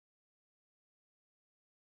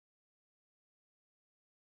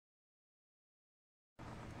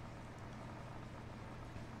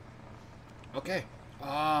Okay.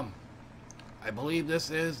 I believe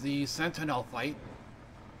this is the Sentinel fight.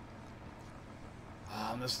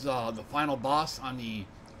 This is the final boss on the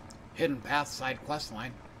Hidden Path side quest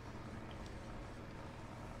line.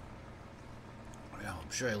 Yeah,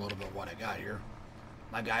 I'll show you a little bit what I got here.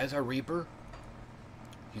 My guy is a Reaper.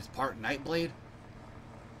 He's part Nightblade,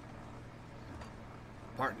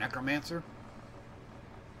 part Necromancer.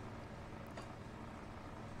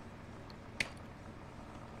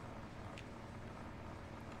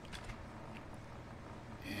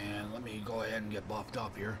 And let me go ahead and get buffed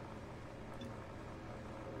up here.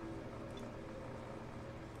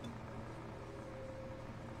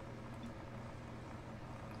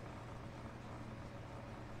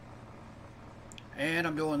 And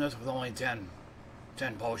I'm doing this with only 10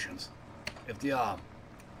 potions. If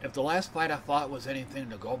the last fight I fought was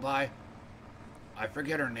anything to go by, I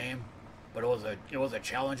forget her name, but it was a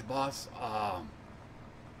challenge boss.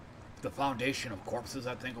 The Foundation of Corpses,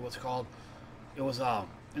 I think it was called. It was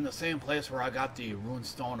in the same place where I got the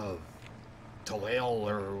runestone of Talael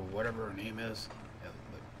or whatever her name is. Yeah,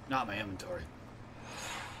 but not my inventory.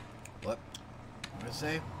 But I'm gonna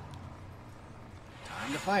say,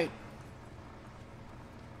 time to fight.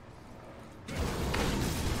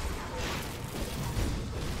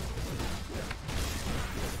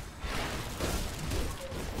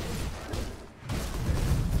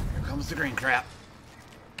 The green crap.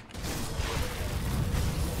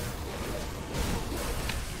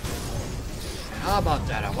 How about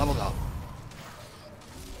that? I leveled up.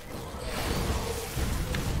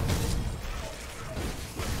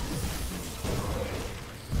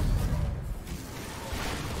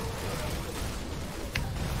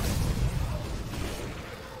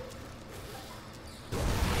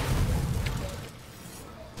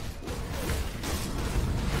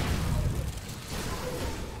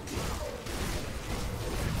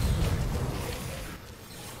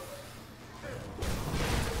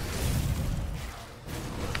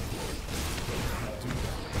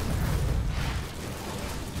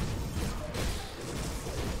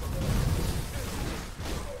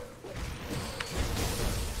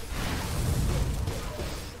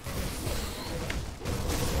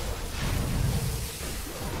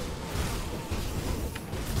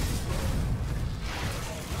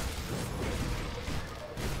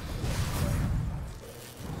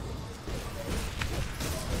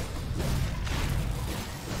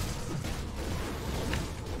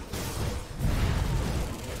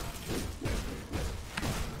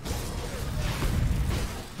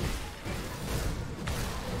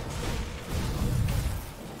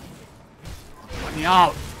 Me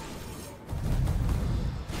out.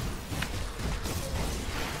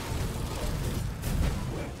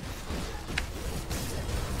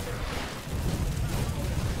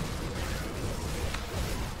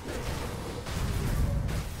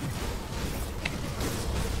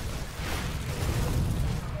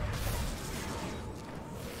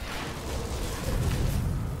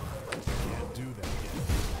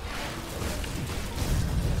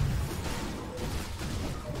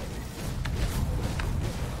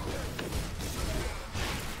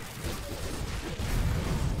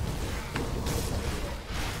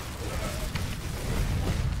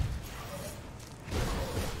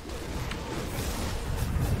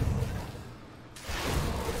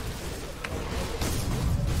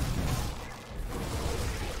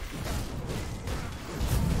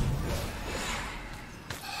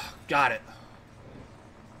 Got it.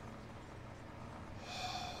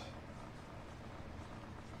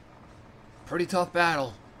 Pretty tough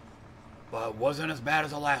battle, but wasn't as bad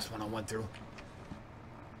as the last one I went through.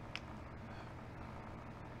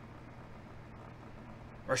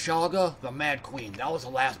 Rashalga, the Mad Queen. That was the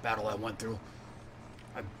last battle I went through.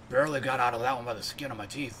 I barely got out of that one by the skin of my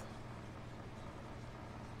teeth.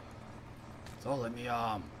 So let me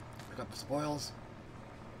pick up the spoils.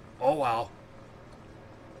 Oh wow.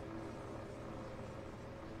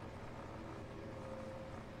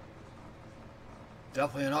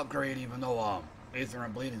 Definitely an upgrade, even though Aether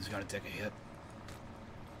and Bleeding's gonna take a hit.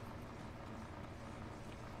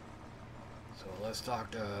 So let's talk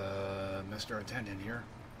to Mr. Attendant here.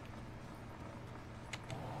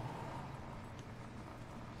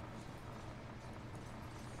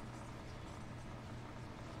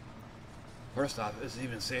 First off, is it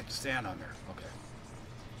even safe to stand on there? Okay.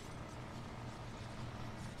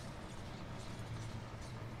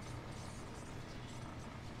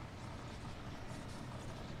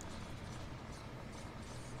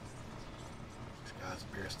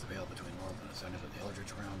 Pierce the veil between north and the center of the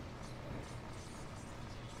Eldritch realm.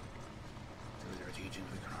 Through their teachings,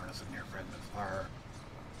 we can harness a near fragment of fire.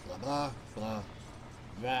 Blah, blah, blah.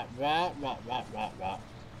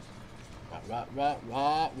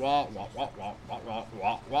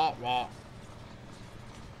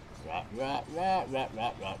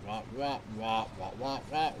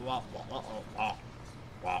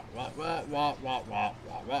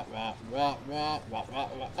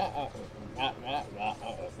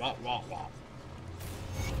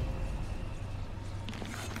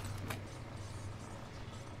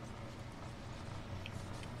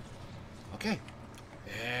 Okay,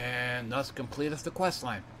 and thus completeth the quest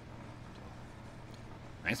line.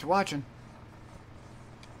 Thanks for watching.